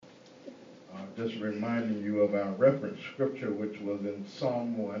just reminding you of our reference scripture, which was in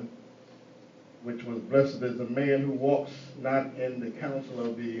Psalm 1, which was, blessed is the man who walks not in the counsel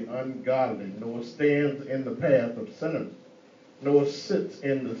of the ungodly, nor stands in the path of sinners, nor sits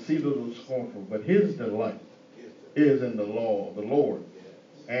in the seat of the scornful, but his delight is in the law of the Lord.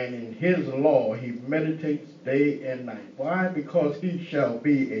 And in his law he meditates day and night. Why? Because he shall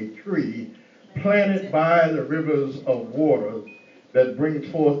be a tree planted by the rivers of water that brings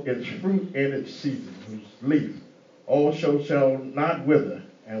forth its fruit in its season, whose leaf also shall not wither,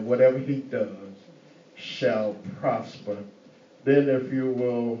 and whatever he does shall prosper. Then if you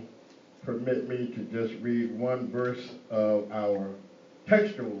will permit me to just read one verse of our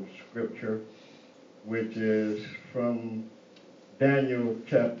textual scripture, which is from Daniel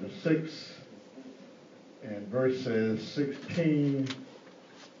chapter 6 and verses 16,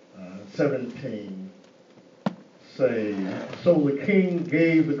 17 say, so the king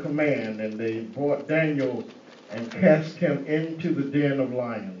gave the command, and they brought Daniel and cast him into the den of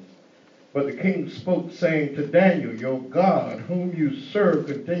lions. But the king spoke, saying to Daniel, your God, whom you serve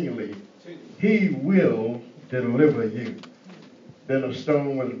continually, he will deliver you. Then a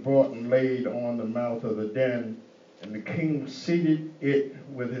stone was brought and laid on the mouth of the den, and the king seated it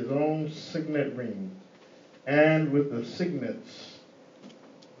with his own signet ring, and with the signets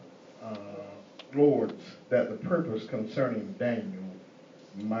lords, that the purpose concerning Daniel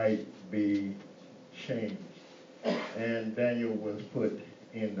might be changed. And Daniel was put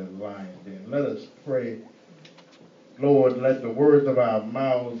in the lion den. Let us pray. Lord, let the words of our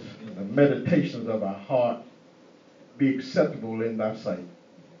mouths and the meditations of our heart be acceptable in thy sight.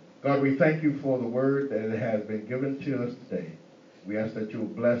 God, we thank you for the word that has been given to us today. We ask that you will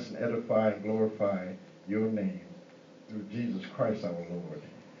bless and edify and glorify your name through Jesus Christ our Lord.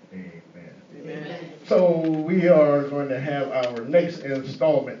 Amen. Amen. So we are going to have our next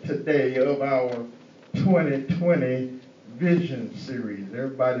installment today of our 2020 Vision Series.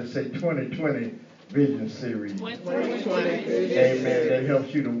 Everybody say 2020 Vision Series. 2020 Amen. That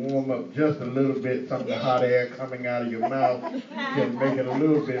helps you to warm up just a little bit. Some of the hot air coming out of your mouth can make it a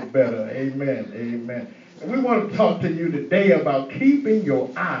little bit better. Amen. Amen. And we want to talk to you today about keeping your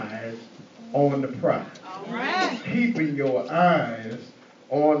eyes on the prize. All right. Keeping your eyes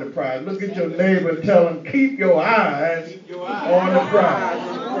on the prize. Look at your neighbor and tell him, keep your eyes on the prize.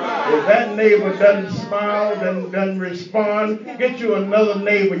 If that neighbor doesn't smile, doesn't respond, get you another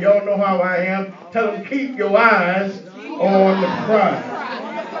neighbor. Y'all know how I am. Tell them, keep your eyes on the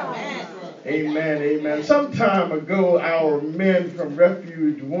prize. Amen, amen. Some time ago, our men from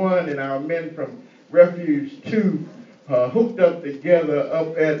Refuge 1 and our men from Refuge 2 hooked up together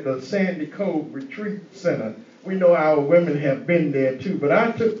up at the Sandy Cove Retreat Center. We know our women have been there too, but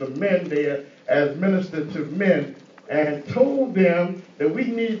I took the men there as minister to men and told them that we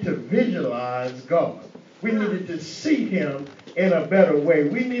needed to visualize God. We needed to see him in a better way.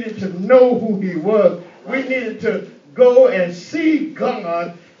 We needed to know who he was. We needed to go and see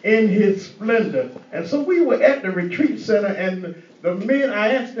God in his splendor. And so we were at the retreat center, and the men,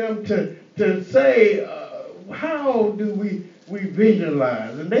 I asked them to say, how do we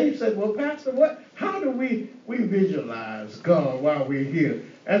visualize? And they said, well, Pastor, how do we visualize God while we're here?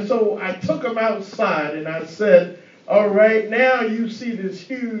 And so I took them outside and I said, all right, now you see this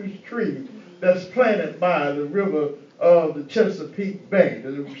huge tree that's planted by the river of the Chesapeake Bay.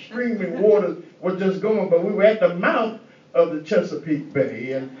 The streaming waters were just going, but we were at the mouth of the Chesapeake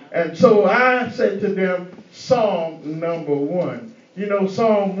Bay. And so I said to them, Psalm number 1. You know,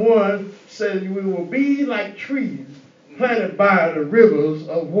 Psalm 1 says we will be like trees planted by the rivers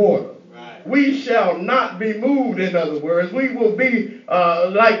of water. Right. We shall not be moved, in other words. We will be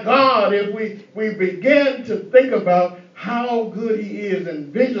like God if we begin to think about how good he is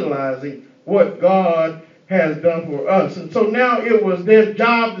and visualizing what God has done for us. And so now it was their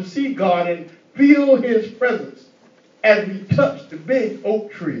job to see God and feel his presence as we touched the big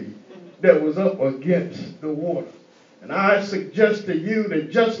oak tree that was up against the water. And I suggest to you that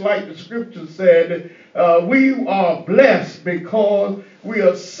just like the scripture said, we are blessed because we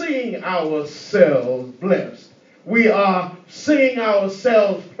are seeing ourselves blessed. We are seeing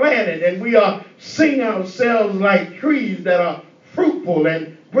ourselves planted, and we are seeing ourselves like trees that are fruitful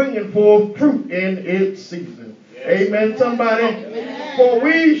and bringing forth fruit in its season. Yes. Amen, somebody? Amen. For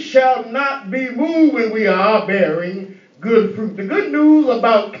we shall not be moved when we are bearing good fruit. The good news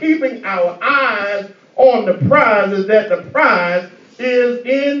about keeping our eyes on the prize is that the prize is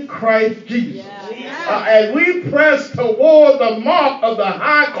in Christ Jesus. Yeah. As we press toward the mark of the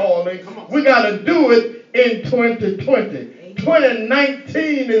high calling, we got to do it in 2020.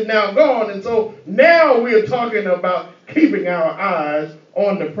 2019 is now gone, and so now we are talking about keeping our eyes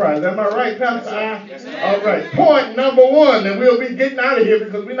on the prize. Am I right, Pastor I? Yes, all right. Point number one, and we'll be getting out of here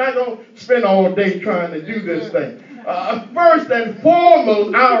because we're not going to spend all day trying to do this thing. First and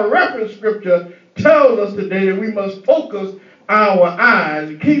foremost, our reference scripture tells us today that we must focus our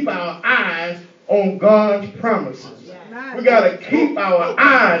eyes, keep our eyes on God's promises. We got to keep our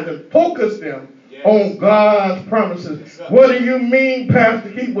eyes and focus them on God's promises. What do you mean,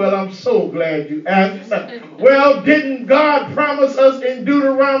 Pastor Keith? Well, I'm so glad you asked. Well, didn't God promise us in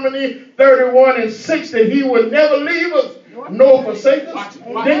Deuteronomy 31:6 that he would never leave us nor forsake us?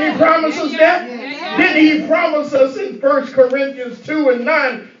 Didn't he promise us that? Didn't he promise us in 1 Corinthians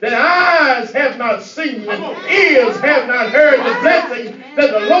 2:9 that eyes have not seen and ears have not heard the blessing that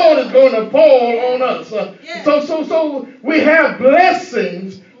the Lord is going to fall on us? So we have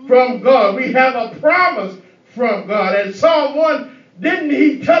blessings from God. We have a promise from God. And Psalm 1, didn't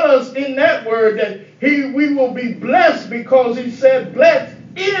he tell us in that word that we will be blessed because he said, blessed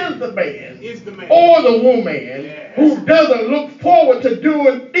is the man or the woman who doesn't look forward to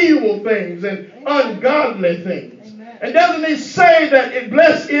doing evil things and ungodly things. And doesn't he say that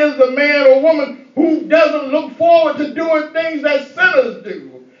blessed is the man or woman who doesn't look forward to doing things that sinners do?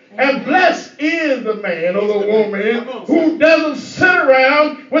 And blessed is the man or the woman who doesn't sit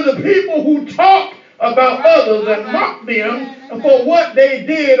around with the people who talk about others and mock them for what they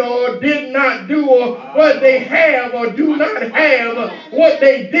did or did not do, or what they have or do not have, or what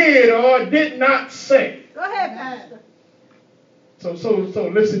they did or did not say. Go ahead, Pastor. So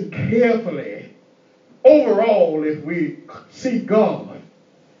listen carefully. Overall, if we see God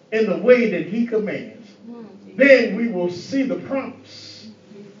in the way that he commands, then we will see the promise.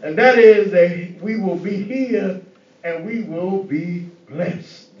 And that is that we will be here and we will be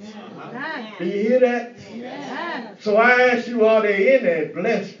blessed. Do you hear that? Yeah. So I ask you, are there any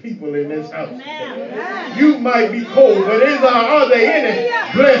blessed people in this house today? You might be cold, but are there any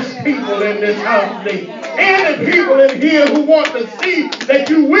blessed people in this house today? Any people in here who want to see that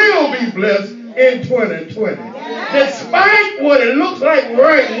you will be blessed in 2020? Despite what it looks like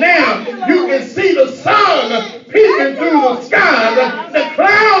right now, you can see the sun peeping through the sky. The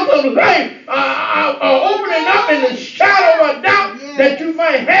clouds of life are opening up in the shadow of doubt that you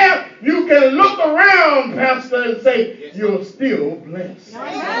might have. You can look around, Pastor, and say, you're still blessed.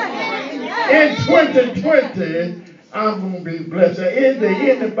 In 2020, I'm going to be blessed. Is there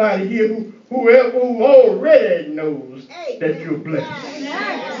anybody here who already knows that you're blessed?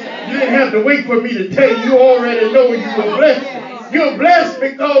 You didn't have to wait for me to tell you. You already know you were blessed. You're blessed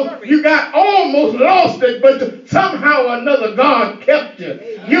because you got almost lost it, but somehow or another God kept you.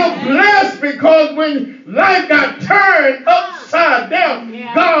 You're blessed because when life got turned upside down,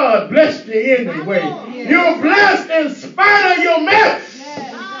 God blessed you anyway. You're blessed in spite of your mess.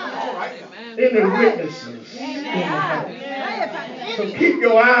 Any witnesses in the house? So keep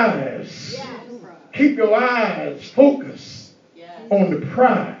your eyes focused on the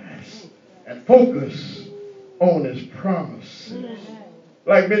prize and focus on his promise.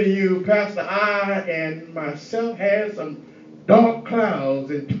 Like many of you, Pastor I and myself had some dark clouds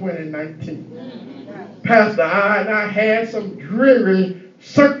in 2019. Pastor I and I had some dreary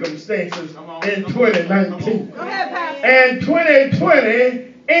circumstances in 2019. And 2020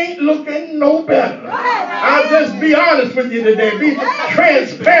 ain't looking no better. I'll just be honest with you today. Be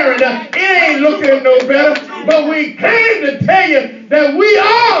transparent. It ain't looking no better. But we came to tell you that we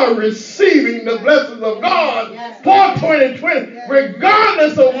are receiving the blessings of God for 2020,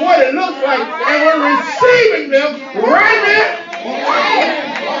 regardless of what it looks like. And we're receiving them right now.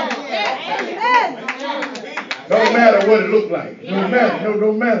 Don't matter what it looks like. Don't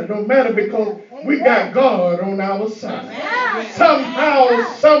matter because we got God on our side. Somehow,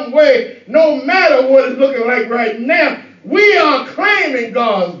 some way, no matter what it's looking like right now, we are claiming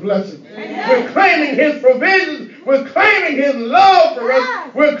God's blessing. We're claiming his provisions. We're claiming his love for us.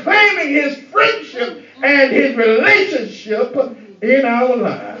 We're claiming his friendship and his relationship in our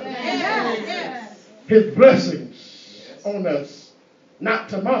lives. His blessings on us, not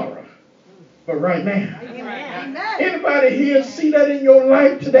tomorrow, but right now. Anybody here see that in your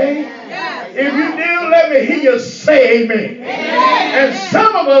life today? If you do, let me hear you say amen. And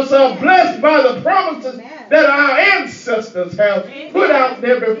some of us are blessed by the promises that our ancestors have put out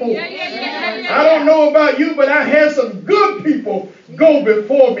there before. I don't know about you, but I had some good people go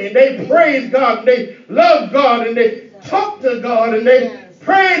before me. And they praised God, and they loved God, and they talked to God, and they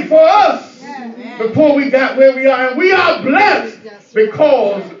prayed for us before we got where we are. And we are blessed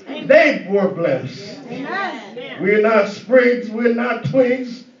because they were blessed. We're not sprigs, we're not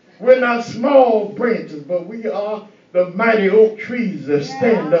twigs, we're not small branches, but we are the mighty oak trees that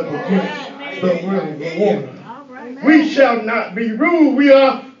stand up against the river of water. We shall not be rude. We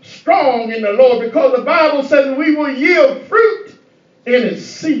are strong in the Lord because the Bible says we will yield fruit in its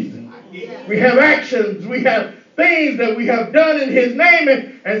season. We have actions. We have things that we have done in his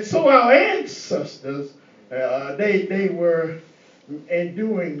name. And so our ancestors, they were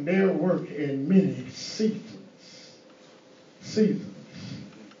doing their work in many seasons.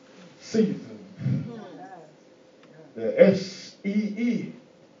 The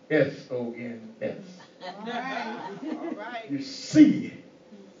SEESONS. You see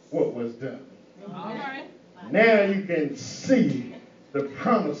what was done. Now you can see the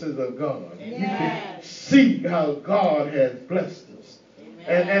promises of God. You can see how God has blessed us.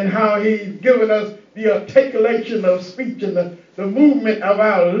 And how he's given us the articulation of speech and the movement of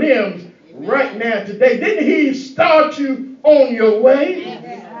our limbs right now today. Didn't he start you on your way?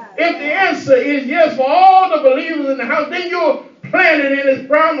 If the answer is yes for all the believers in the house, then you're planted in his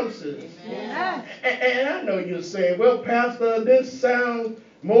promises. And I know you're saying, well, Pastor, this sounds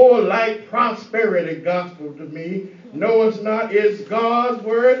more like prosperity gospel to me. No, it's not. It's God's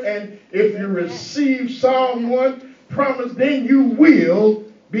word. And if you receive Psalm 1 promise, then you will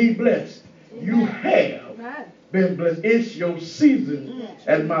be blessed. You have been blessed. It's your season,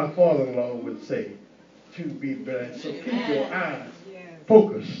 as my father-in-law would say, to be blessed. So keep your eyes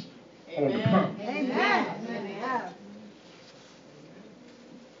focused on the promise.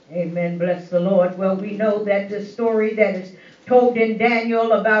 Amen. Bless the Lord. Well, we know that the story that is told in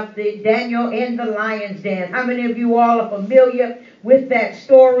Daniel about the Daniel in the lion's den. How many of you all are familiar with that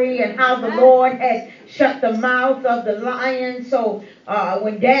story and how the Lord had shut the mouth of the lion so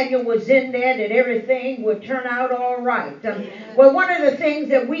when Daniel was in there that everything would turn out all right? Well, one of the things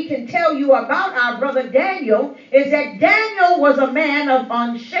that we can tell you about our brother Daniel is that Daniel was a man of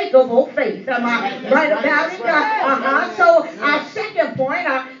unshakable faith. Am I right about it? So our second point,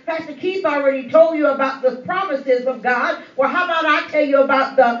 Pastor Keith already told you about the promises of God. Well, how about I tell you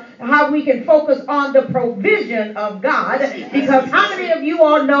about how we can focus on the provision of God? Because how many of you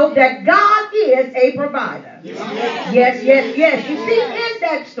all know that God is a provider? Yes. You see, in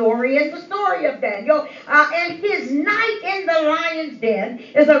that story, in the story of Daniel, and his night in the lion's den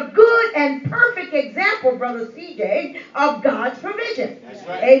is a good and perfect example, Brother CJ, of God's provision.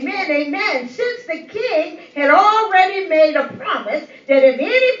 Amen. Since the king had already made a promise that if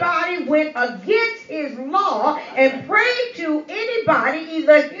anybody went against his law and prayed to anybody,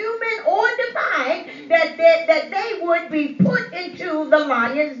 either human or divine, that they would be put into the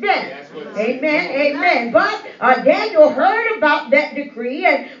lion's den. Amen. But Daniel heard about that decree,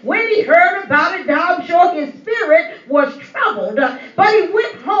 and when he heard about it, I'm sure his spirit was troubled. But he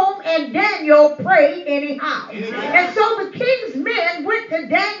went home, and Daniel prayed anyhow. And so the king's men went to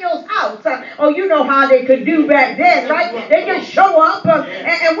Daniel's house. You know how they could do back then, right? They just show up,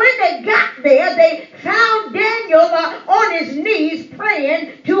 and when they got there, they found Daniel on his knees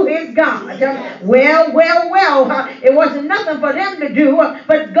praying to his God. Well, it wasn't nothing for them to do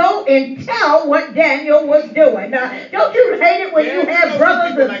but go and tell what Daniel was doing. Don't you hate it when you have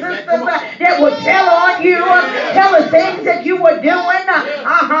brothers and sisters that will tell on you, tell the things that you were doing,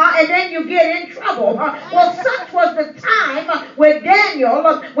 and then you get in trouble. Well, such was the time with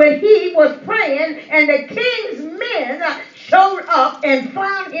Daniel when he was praying and the king's men showed up and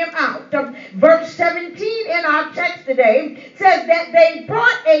found him out. Verse 17 in our text today says that they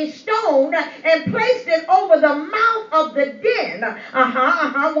brought a stone and placed it over the mouth of the den.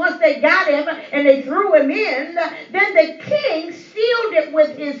 Once they got him and they threw him in, then the king sealed it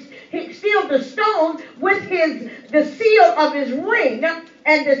with he sealed the stone with the seal of his ring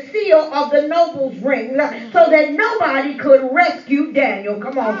and the seal of the noble's ring, so that nobody could rescue Daniel.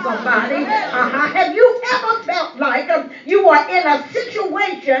 Come on, somebody. Have you ever felt like you were in a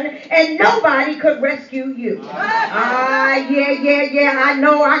situation and nobody could rescue you? Yeah. I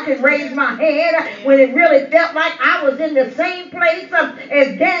know I can raise my hand when it really felt like I was in the same place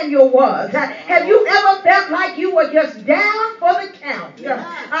as Daniel was. Have you ever felt like you were just down for the count?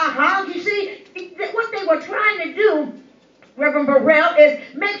 You see, what they were trying to do, Reverend Burrell, is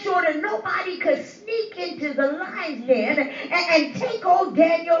make sure that nobody could sneak into the lion's den and take old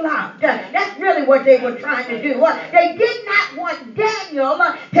Daniel out. That's really what they were trying to do. They did not want Daniel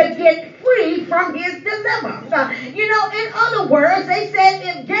to get free from his dilemma. In other words, they said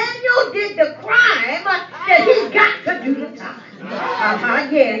if Daniel did the crime, then he's got to do the time.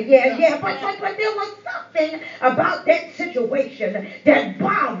 Yeah. But there was something about that situation that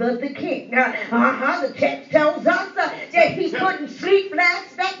bothered the king. The text tells us that he couldn't sleep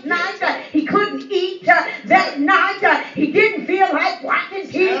that night. He couldn't eat that night. He didn't feel like watching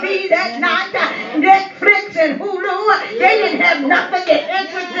TV that night. Netflix and Hulu, they didn't have nothing that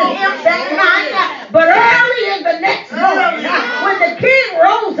interested him that night. But early in the next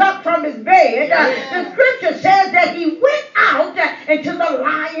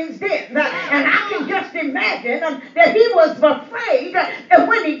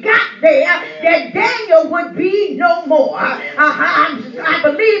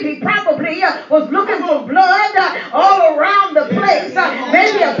believe he probably was looking for blood all around the place.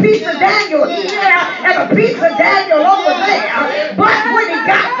 Maybe a piece of Daniel here and a piece of Daniel over there. But when he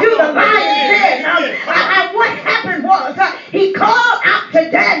got to the lion's den, what happened was he called out to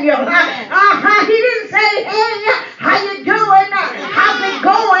Daniel. He didn't say, hey, how you doing? How's it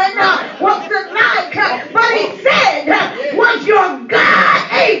going? What's it like? But he said, was your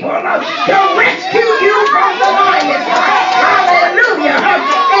God able to rescue you from the lion? Hallelujah.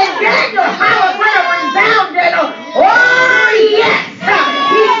 And Daniel hollered with a resounding, oh yes,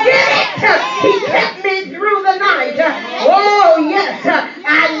 he did it. He kept me through the night. Oh yes,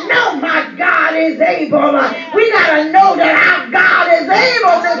 I know my God is able. We got to know that our God is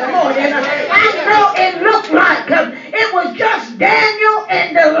able this morning. I know it looked like it was just Daniel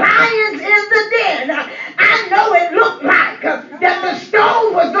and the lions in the den. I know it looked like that the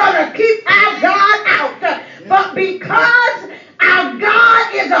stone was going to keep our God out. But because our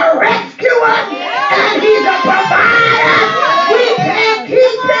God is a rescuer and he's a provider, we can't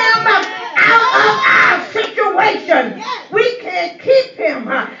keep him out of our situation. We can't keep him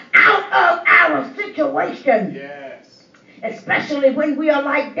out of our situation. Yes. Especially when we are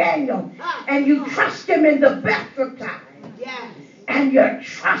like Daniel and you trust him in the best of times. Yes. And you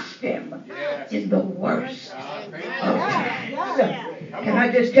trust him Yes. in the worst of times. Can I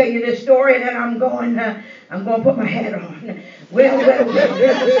just tell you this story and then I'm going to put my hat on. Well,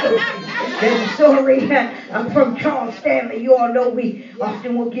 there's a story from Charles Stanley. You all know we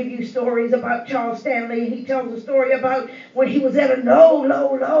often will give you stories about Charles Stanley, and he tells a story about when he was at a low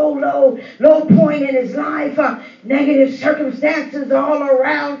point in his life, negative circumstances all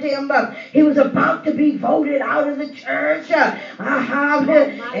around him. He was about to be voted out of the church.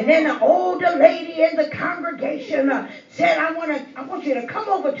 And then an older lady in the congregation said, I want you to come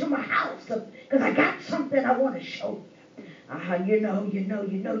over to my house because I got something I want to show you.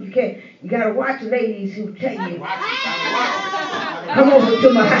 You can't. You gotta watch ladies who tell you, come over to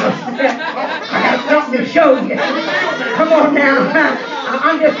my house. I got something to show you. Come on now.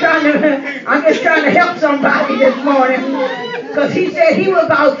 I'm just trying to help somebody this morning. Because he said he was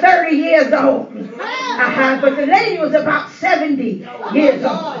about 30 years old. But the lady was about 70 years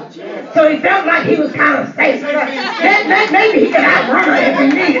old. So he felt like he was kind of safe. Maybe he could outrun her if he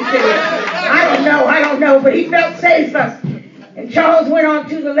needed to. I don't know. But he felt safe. And Charles went on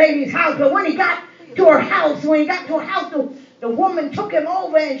to the lady's house. But when he got to her house, the woman took him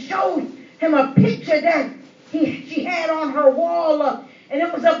over and showed him a picture that she had on her wall. And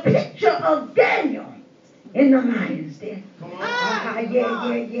it was a picture of Daniel in the lion's den.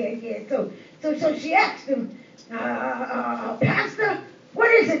 Yeah. So she asked him, Pastor, what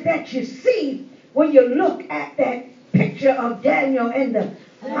is it that you see when you look at that picture of Daniel in the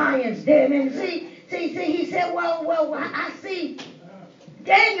lion's den? And see, he said, well, I see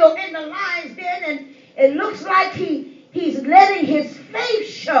Daniel in the lion's den, and it looks like he's letting his faith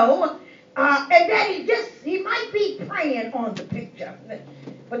show, and that he might be praying on the picture.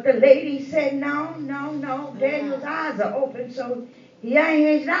 But the lady said, no, Daniel's eyes are open, so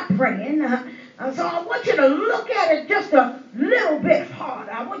he's not praying. So I want you to look at it just a little bit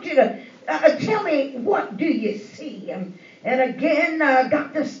harder. I want you to tell me, what do you see? And again,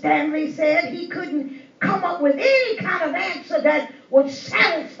 Dr. Stanley said he couldn't come up with any kind of answer that would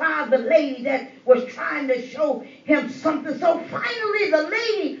satisfy the lady that was trying to show him something. So finally, the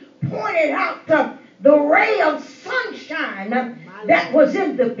lady pointed out the ray of sunshine that was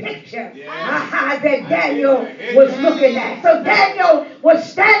in the picture that Daniel was looking at. So Daniel was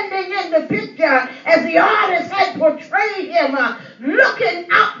standing in the picture as the artist had portrayed him, looking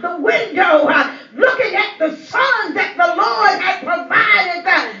out the window, looking at the sun that the Lord had provided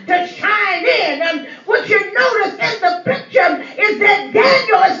to shine in. What you notice in the picture is that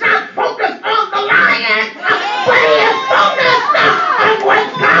Daniel is not focused on the lion, but he is focused on what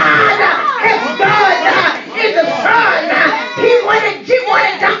God has done in the sun. She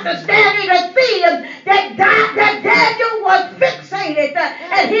wanted Dr. Stanley to see that Daniel was fixated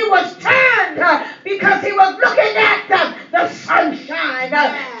and he was turned because he was looking at the sunshine.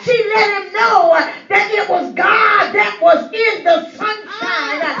 She let him know that it was God that was in the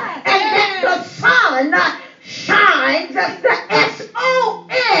sunshine and that the sun shines, the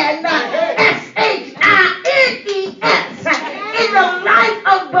SONSHINES in the life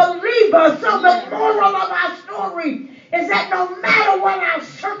of believers. So the moral of our story is that no matter what our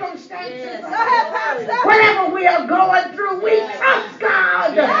circumstances are, whatever we are going through, we trust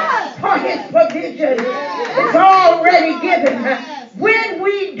God for his provision. It's already given. When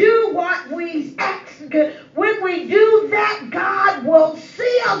we do what we ask, when we do that, God will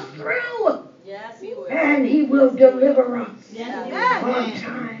see us through. Yes, he will. And he will deliver us. Yes. on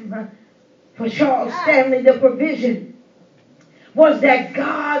time. For Charles Stanley, the provision was that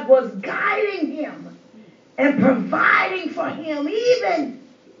God was guiding him and providing for him even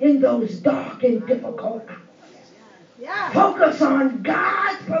in those dark and difficult hours. Focus on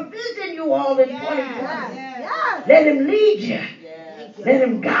God's provision, you all, in 2020. Let him lead you. Let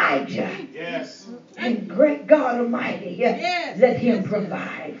him guide you. And great God Almighty, let him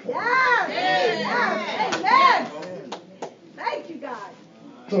provide for you. Thank you, God.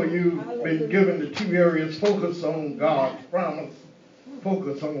 So you've been given the two areas. Focus on God's promise.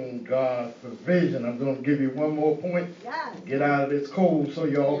 Focus on God's provision. I'm going to give you one more point. Get out of this cold so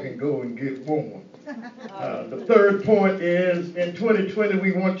y'all can go and get warm. The third point is, in 2020,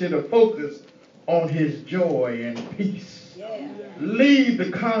 we want you to focus on his joy and peace. Leave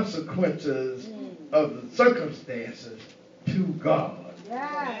the consequences of the circumstances to God.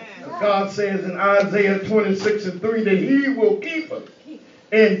 God says in Isaiah 26:3 that he will keep us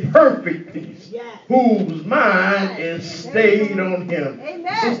in perfect peace, whose mind is stayed on him.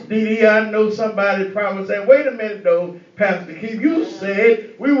 Sister Dee, I know somebody probably said, wait a minute though, Pastor Keith, you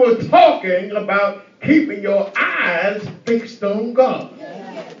said we were talking about keeping your eyes fixed on God.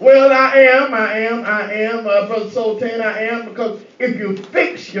 Well, I am, Brother Sultan, I am, because if you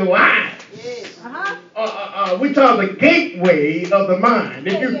fix your eyes, which are the gateway of the mind,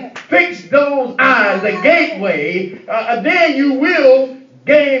 if you fix those eyes, the gateway, then you will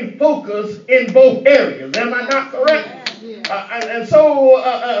gain focus in both areas. Am I not correct? And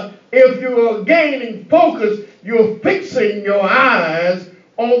so if you're gaining focus, you're fixing your eyes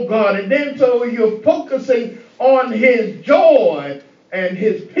on God. And then so you're focusing on his joy and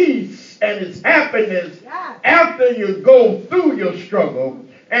his peace and his happiness after you go through your struggle.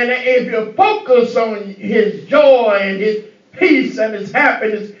 And if you focus on his joy and his peace and his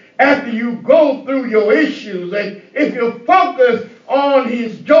happiness after you go through your issues, and if you focus on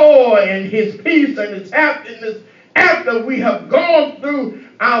his joy and his peace and his happiness after we have gone through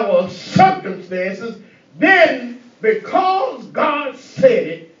our circumstances, then because God said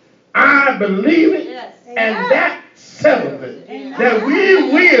it, I believe it, and that settles it. That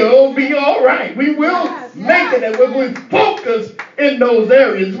we will be all right. We will make it. And when we focus in those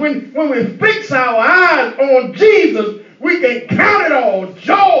areas, when we fix our eyes on Jesus, we can count it all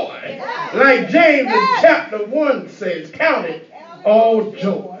joy. Like James in chapter 1 says, count it all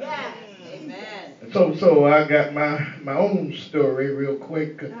joy. So I got my own story real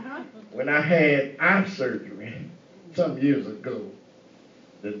quick. When I had eye surgery some years ago,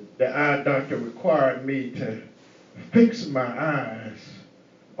 the eye doctor required me to fix my eyes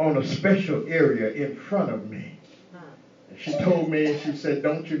on a special area in front of me. And she told me, she said,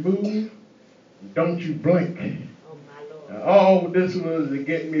 don't you move, don't you blink. All this was to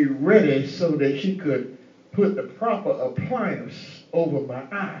get me ready so that she could put the proper appliance over my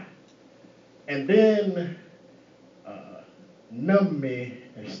eye. And then numb me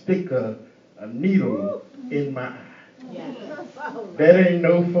and stick a needle in my eye. That ain't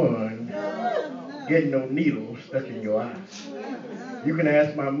no fun, getting no needle stuck in your eye. You can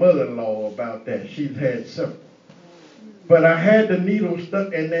ask my mother-in-law about that. She's had several. But I had the needle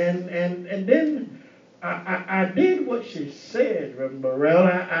stuck, and then I did what she said, Reverend Burrell.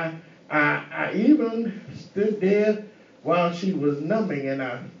 I even stood there while she was numbing, and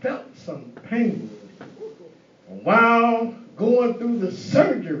I felt some pain. While going through the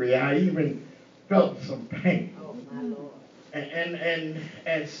surgery, I even felt some pain. And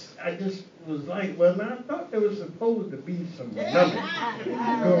I just was like, well, I thought there was supposed to be some numbing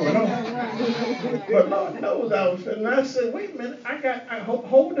going on. But Lord knows I was, and I said, wait a minute,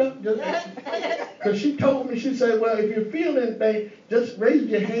 hold up. Because she told me, she said, well, if you feel anything, just raise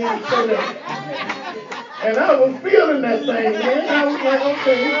your hand so that. And I was feeling that thing, man. I was like,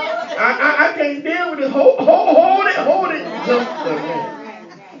 okay, I can't deal with this. Hold it. Just a minute.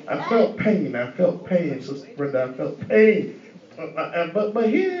 I felt pain, Sister Brenda. I felt pain. But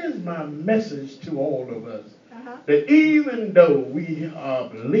here's my message to all of us. That even though we are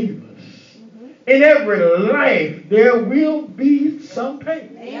believers, in every life there will be some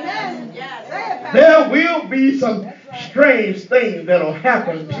pain. Amen. There will be some strange things that will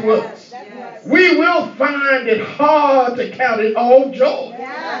happen to us. We will find it hard to count it all joy.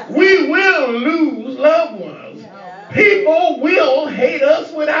 We will lose loved ones. People will hate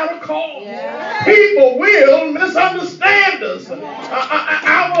us without a cause. People will misunderstand us.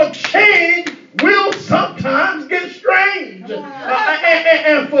 Our change will sometimes get strange.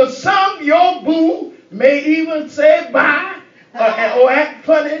 And for some, your boo may even say bye or act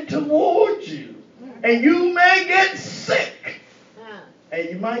funny towards you. And you may get sick. And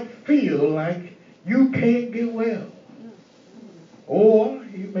you might feel like you can't get well. Or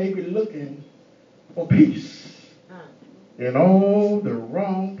you may be looking for peace in all the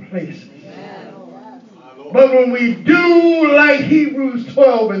wrong places. But when we do like Hebrews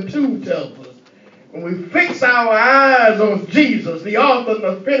 12 and 2 tells us, when we fix our eyes on Jesus, the author and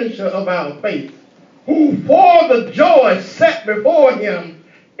the finisher of our faith, who for the joy set before him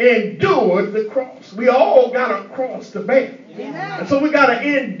endured the cross. We all got a cross to bear. And so we got to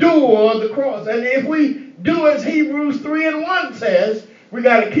endure the cross. And if we do as Hebrews 3 and 1 says, we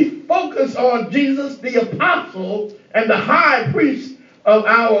got to keep focus on Jesus, the apostle and the high priest of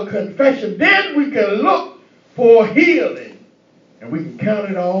our confession. Then we can look for healing. And we can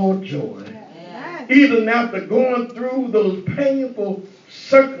count it all joy. Even after going through those painful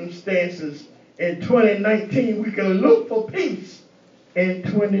circumstances in 2019, we can look for peace in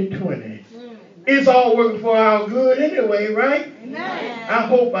 2020. It's all working for our good anyway, right? I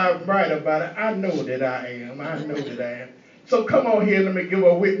hope I'm right about it. I know that I am. I know that I am. So come on here, let me give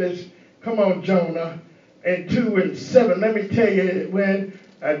a witness. Come on, Jonah. In 2 and 7, let me tell you when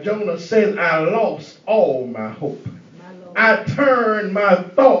Jonah says, I lost all my hope. I turned my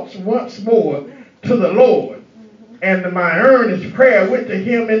thoughts once more to the Lord. And my earnest prayer went to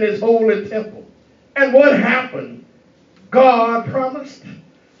him in his holy temple. And what happened? God promised,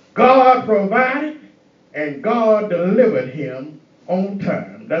 God provided, and God delivered him on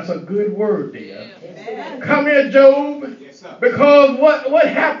time. That's a good word there. Come here, Job. Because what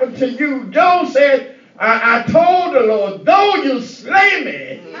happened to you? Job said, I told the Lord, though you slay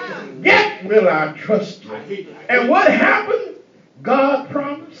me, yet will I trust you. And what happened? God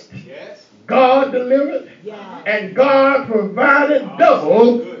promised, God delivered, and God provided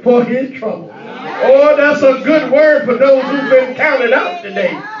double for his trouble. Oh, that's a good word for those who've been counted out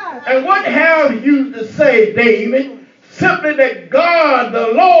today. And what have you to say, David? Simply that God, the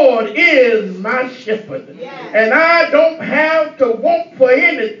Lord, is my shepherd. And I don't have to want for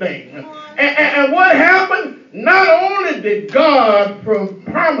anything. And what happened? Not only did God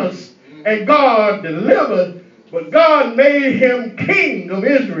promise and God delivered, but God made him king of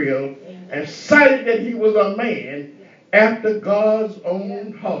Israel and cited that he was a man after God's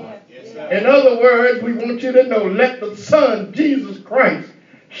own heart. In other words, we want you to know, let the Son, Jesus Christ,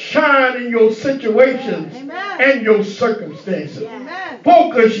 shine in your situations and your circumstances.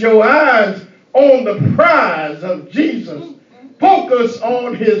 Focus your eyes on the prize of Jesus. Focus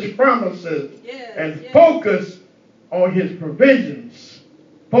on his promises and focus on his provisions.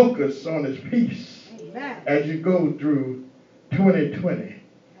 Focus on his peace as you go through 2020.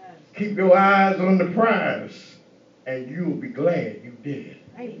 Keep your eyes on the prize and you'll be glad you did.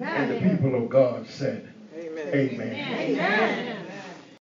 And the people of God said, Amen. Amen.